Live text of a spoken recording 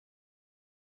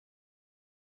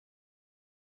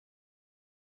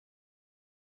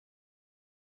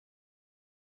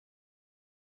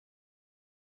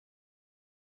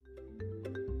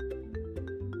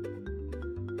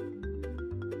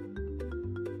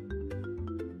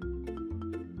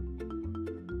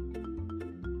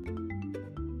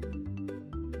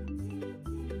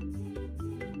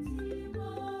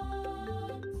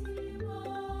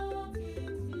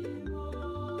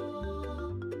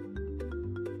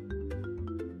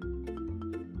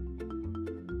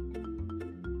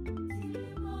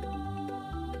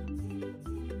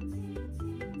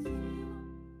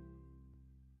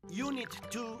Unit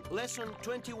 2, Lesson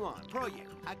 21, Project,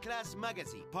 A Class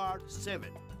Magazine, Part 7.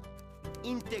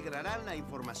 Integrarán la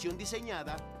información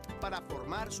diseñada para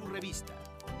formar su revista.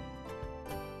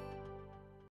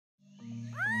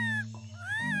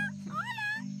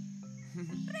 ¡Hola!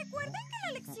 ¿Recuerdan que en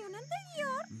la lección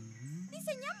anterior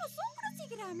diseñamos un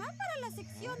crucigrama para la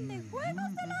sección de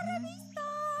juegos de la revista?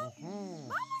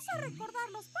 Vamos a recordar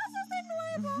los pasos de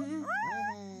nuevo.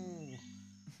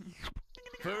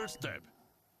 First step.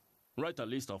 Write a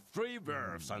list of 3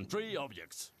 verbs and 3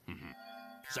 objects.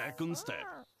 Second step.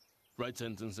 Write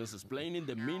sentences explaining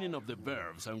the meaning of the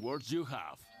verbs and words you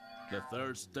have. The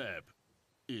third step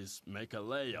is make a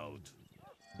layout.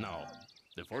 Now,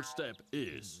 the fourth step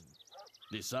is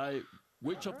decide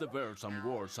which of the verbs and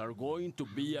words are going to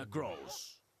be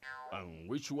across and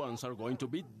which ones are going to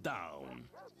be down.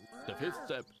 The fifth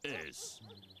step is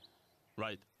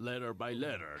write letter by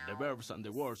letter the verbs and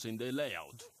the words in the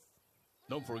layout.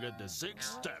 Don't forget the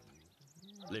sixth step.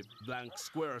 Leave blank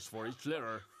squares for each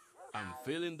letter and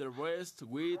fill in the rest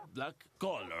with black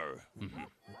color.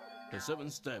 The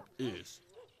seventh step is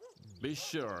be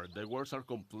sure the words are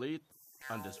complete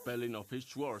and the spelling of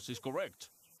each word is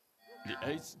correct. The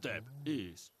eighth step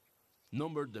is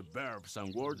number the verbs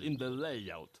and words in the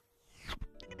layout.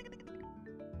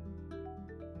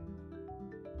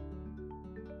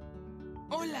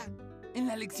 Hola, en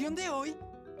la lección de hoy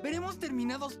veremos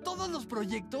terminados todos los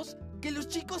proyectos que los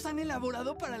chicos han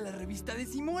elaborado para la revista de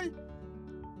Simol.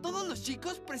 Todos los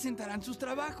chicos presentarán sus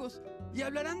trabajos y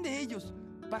hablarán de ellos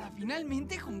para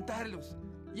finalmente juntarlos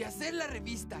y hacer la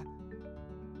revista.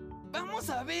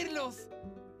 ¡Vamos a verlos!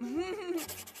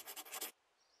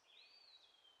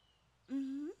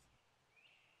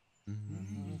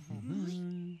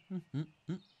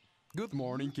 Good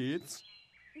morning, kids.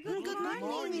 Good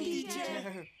morning,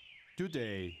 teacher.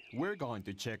 Today, we're going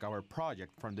to check our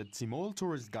project from the Simol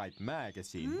Tourist Guide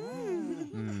magazine.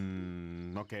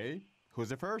 Okay, who's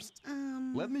the first?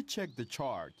 Let me check the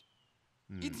chart.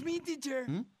 It's me, teacher.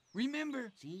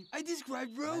 Remember, I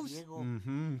described rows.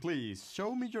 Please,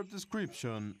 show me your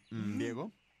description,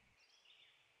 Diego.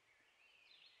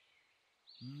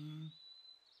 In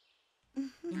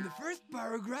the first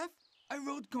paragraph, I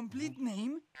wrote complete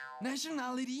name,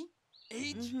 nationality,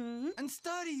 age, and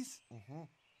studies.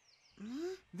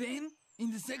 Then,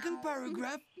 in the second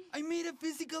paragraph, I made a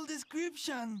physical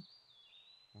description.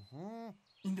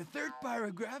 In the third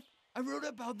paragraph, I wrote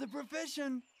about the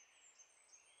profession.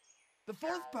 The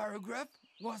fourth paragraph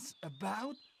was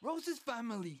about Rose's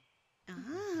family.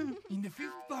 In the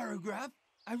fifth paragraph,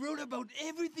 I wrote about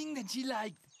everything that she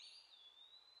liked.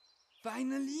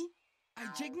 Finally, I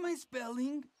checked my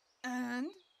spelling and,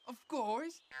 of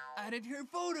course, added her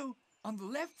photo on the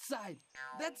left side.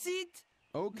 That's it.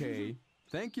 Okay,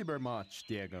 thank you very much,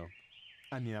 Diego.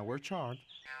 And in our chart,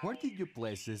 where did you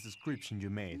place this description you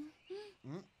made?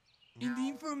 In the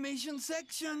information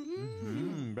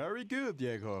section. Very good,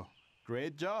 Diego.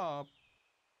 Great job.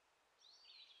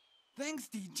 Thanks,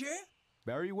 teacher.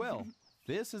 Very well.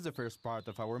 This is the first part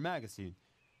of our magazine.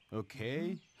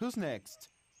 Okay, who's next?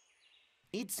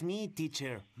 It's me,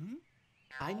 teacher.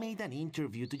 I made an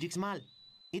interview to Jixmal.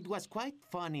 It was quite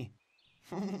funny.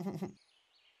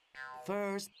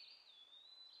 First,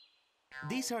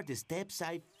 these are the steps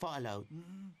I followed.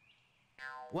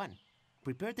 1.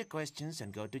 Prepare the questions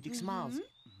and go to Jixmal.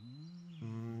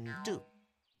 2.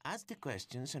 Ask the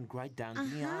questions and write down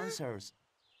the answers.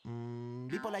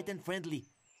 Be polite and friendly.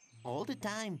 All the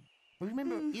time.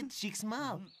 Remember, it's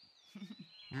Jixmal.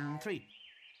 3.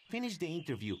 Finish the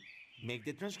interview. Make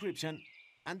the transcription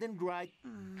and then write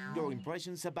your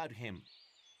impressions about him.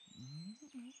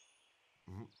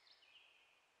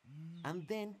 And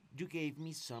then you gave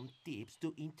me some tips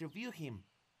to interview him.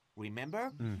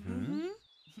 Remember?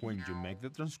 When you make the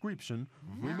transcription,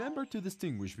 remember to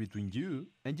distinguish between you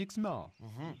and Jixmal.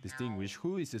 Distinguish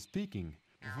who is speaking.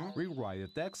 Rewrite the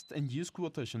text and use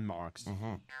quotation marks.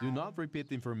 Do not repeat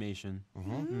the information.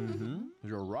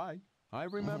 You're right. I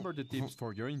remember the tips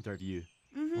for your interview.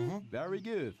 Very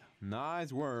good.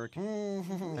 Nice work.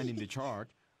 And in the chart,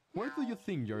 where do you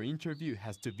think your interview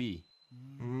has to be?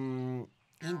 In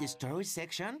the story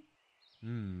section?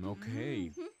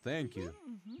 Okay, thank you.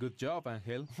 Good job,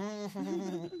 Angel.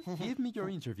 Give me your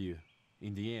interview.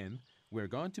 In the end, we're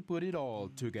going to put it all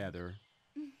together.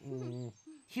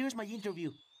 Here's my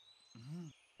interview.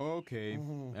 Okay,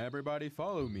 everybody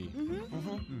follow me.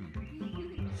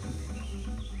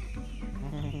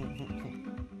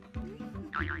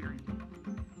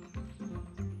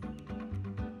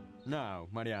 Now,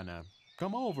 Mariana,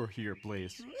 come over here,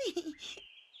 please.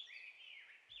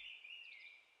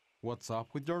 What's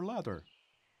up with your letter?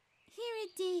 Here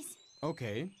it is.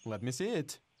 Okay, let me see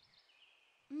it.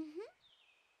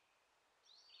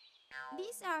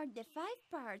 These are the 5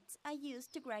 parts I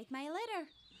used to write my letter.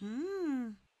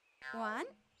 1.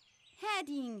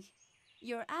 Heading.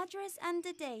 Your address and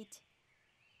the date.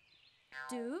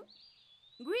 2.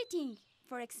 Greeting.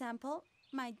 For example,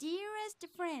 my dearest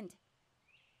friend.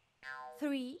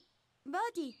 3.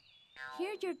 Body.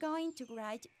 Here you're going to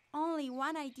write only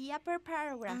one idea per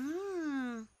paragraph.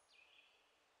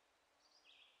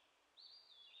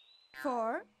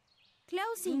 4.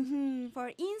 Closing. For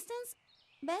instance,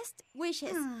 best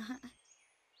wishes.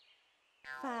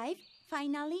 5.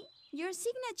 Finally, your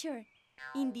signature.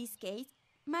 In this case,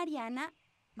 Mariana,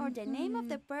 or the name of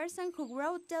the person who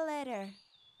wrote the letter.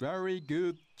 Very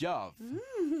good job.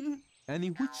 And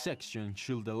in which section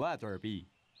should the letter be?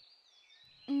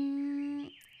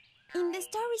 In the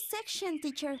story section,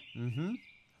 teacher.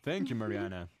 Thank you,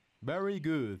 Mariana. Very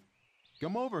good.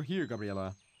 Come over here,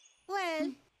 Gabriela.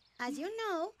 Well, as you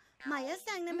know, my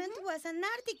assignment was an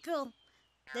article.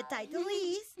 The title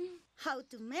is How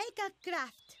to Make a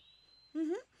Craft.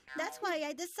 That's why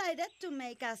I decided to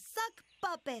make a sock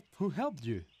puppet. Who helped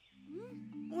you?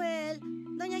 Well,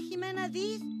 Doña Jimena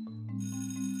did.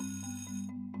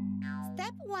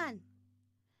 Step 1.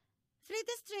 Thread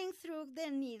the string through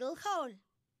the needle hole.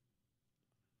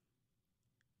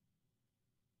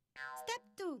 Step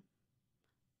 2.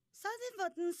 Sew the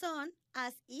buttons on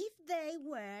as if they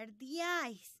were the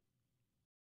eyes.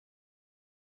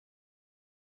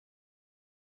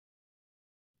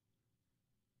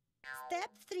 Step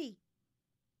 3.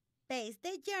 Paste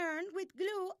the yarn with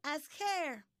glue as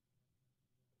hair.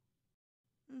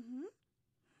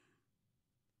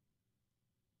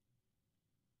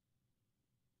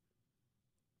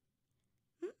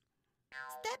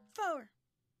 Step 4.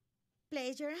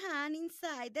 Place your hand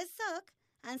inside the sock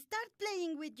and start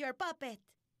playing with your puppet.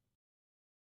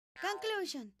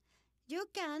 Conclusion. You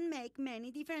can make many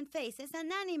different faces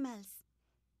and animals.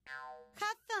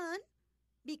 Have fun,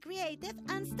 be creative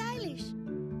and stylish.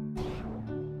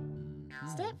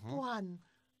 Step 1.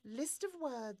 List of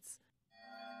words.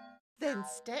 Then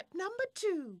step number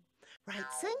 2.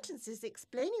 Write sentences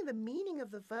explaining the meaning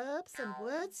of the verbs and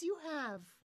words you have.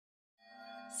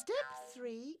 Step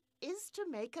 3 is to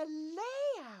make a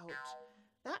layout.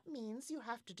 That means you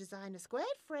have to design a squared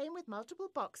frame with multiple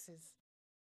boxes.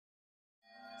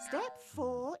 Step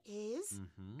 4 is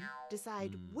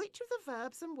decide which of the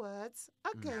verbs and words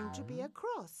are going to be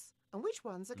across and which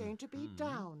ones are going to be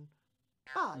down.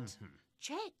 But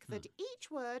check that each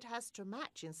word has to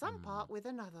match in some part with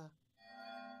another.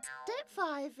 Step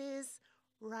 5 is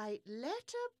write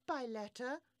letter by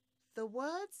letter the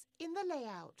words in the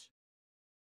layout.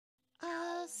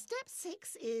 Step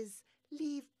 6 is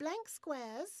leave blank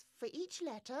squares for each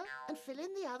letter and fill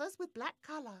in the others with black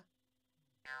colour.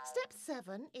 Step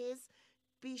 7 is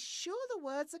be sure the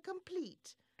words are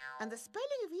complete and the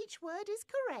spelling of each word is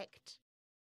correct.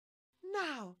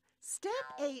 Now, step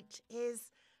 8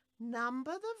 is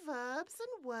number the verbs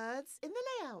and words in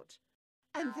the layout.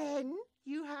 And then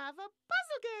you have a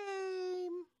puzzle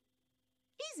game.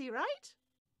 Easy, right?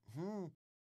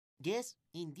 Yes,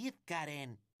 indeed,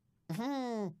 Karen.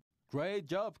 Great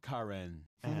job, Karen.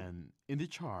 And in the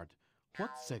chart,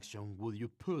 what section will you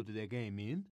put the game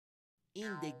in?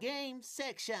 In the game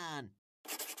section.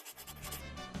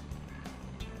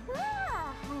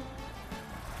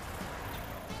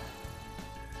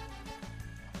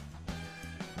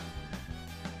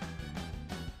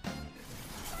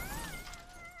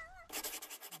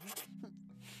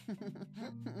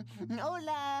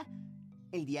 Hola.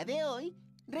 El día de hoy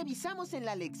revisamos en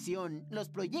la lección los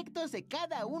proyectos de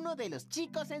cada uno de los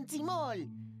chicos en Simol.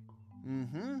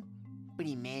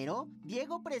 Primero,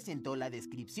 Diego presentó la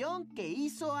descripción que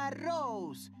hizo a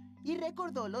Rose y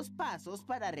recordó los pasos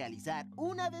para realizar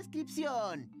una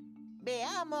descripción.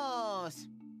 ¡Veamos!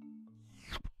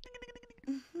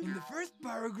 In the first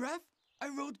paragraph, I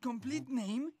wrote complete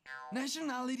name,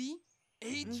 nationality,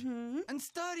 age, and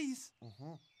studies.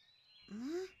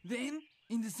 Then,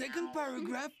 in the second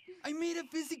paragraph, I made a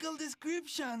physical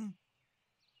description.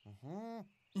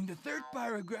 In the third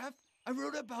paragraph, I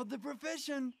wrote about the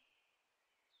profession.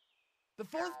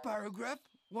 The fourth paragraph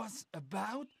was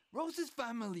about Rose's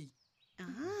family.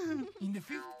 In the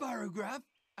fifth paragraph,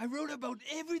 I wrote about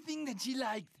everything that she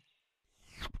liked.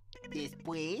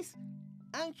 Después,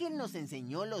 Ángel nos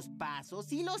enseñó los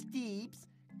pasos y los tips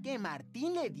que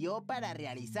Martín le dio para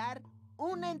realizar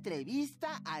una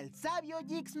entrevista al sabio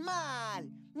Yixmal.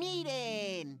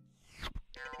 ¡Miren!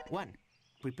 1.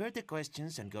 Prepare the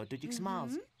questions and go to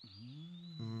Yixmal's.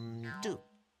 2.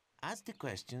 Ask the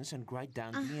questions and write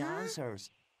down the answers.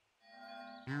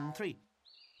 3.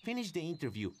 Finish the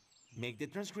interview. Make the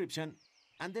transcription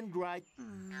and then write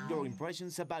your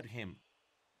impressions about him.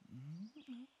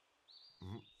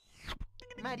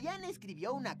 Mariana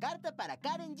escribió una carta para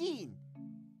Karen Jean.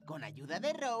 Con ayuda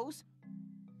de Rose,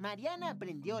 Mariana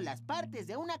aprendió las partes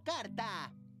de una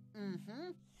carta.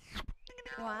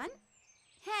 1.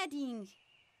 Heading.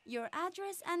 Your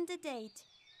address and the date.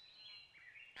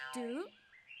 2.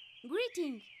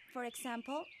 Greeting. For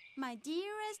example, my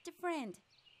dearest friend.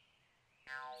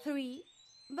 3.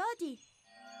 Body.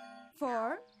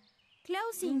 4.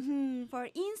 Closing. For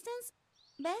instance,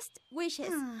 best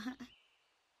wishes.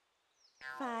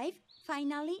 5.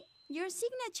 Finally, your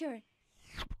signature.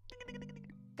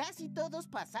 Casi todos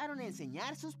pasaron a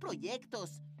enseñar sus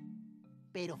proyectos,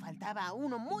 pero faltaba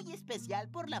uno muy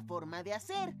especial por la forma de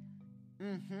hacer.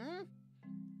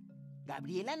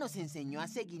 Gabriela nos enseñó a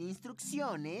seguir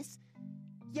instrucciones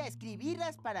y a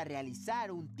escribirlas para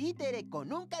realizar un títere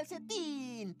con un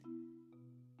calcetín.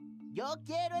 ¡Yo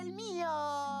quiero el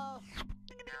mío!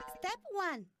 Step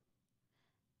 1.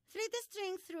 Thread the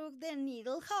string through the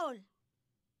needle hole.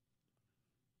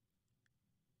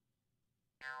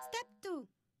 Step 2.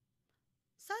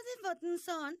 Sew the buttons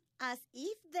on as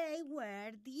if they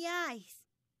were the eyes.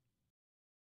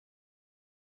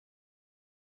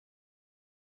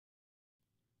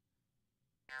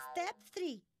 Step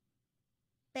 3.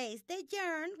 Paste the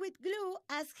yarn with glue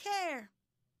as hair.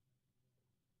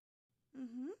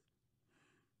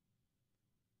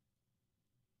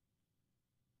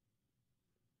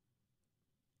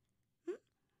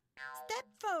 Step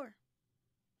 4.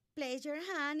 Place your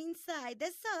hand inside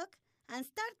the sock and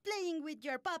start playing with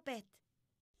your puppet.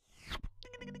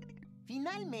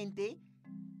 Finalmente,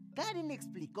 Karen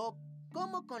explicó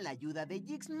cómo con la ayuda de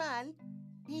Yixmal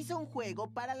hizo un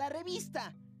juego para la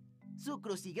revista. ¡Su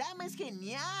crucigrama es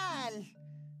genial!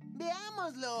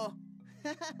 ¡Veámoslo!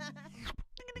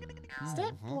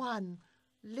 Step 1.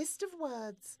 List of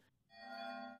words.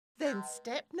 Then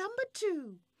step number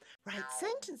 2. Write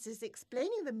sentences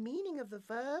explaining the meaning of the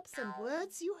verbs and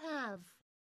words you have.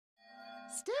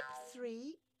 Step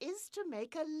 3 is to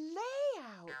make a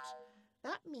layout.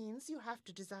 That means you have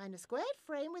to design a squared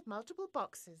frame with multiple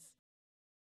boxes.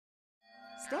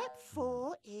 Step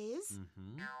 4 is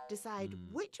decide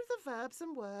which of the verbs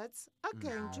and words are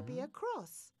going to be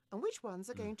across and which ones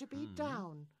are going to be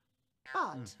down.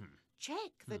 But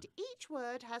check that each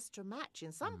word has to match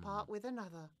in some part with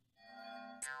another.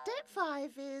 Step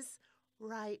 5 is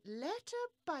write letter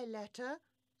by letter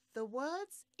the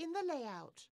words in the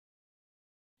layout.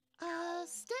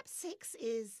 Step 6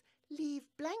 is leave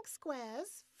blank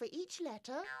squares for each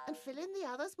letter and fill in the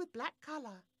others with black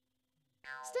colour.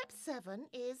 Step 7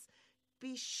 is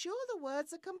be sure the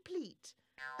words are complete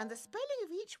and the spelling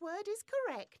of each word is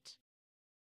correct.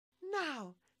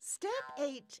 Now, step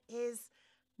 8 is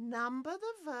number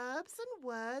the verbs and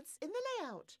words in the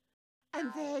layout.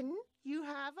 And then you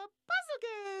have a puzzle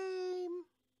game.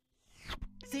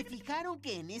 ¿Se fijaron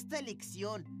que en esta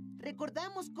lección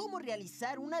recordamos cómo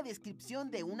realizar una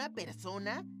descripción de una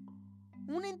persona?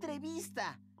 Una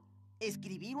entrevista,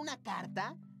 escribir una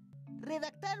carta,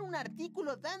 redactar un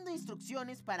artículo dando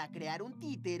instrucciones para crear un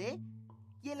títere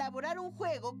y elaborar un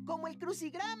juego como el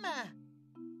crucigrama.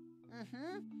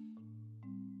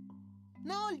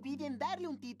 No olviden darle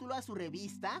un título a su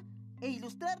revista e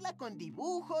ilustrarla con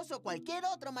dibujos o cualquier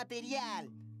otro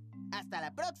material. ¡Hasta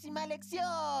la próxima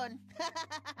lección!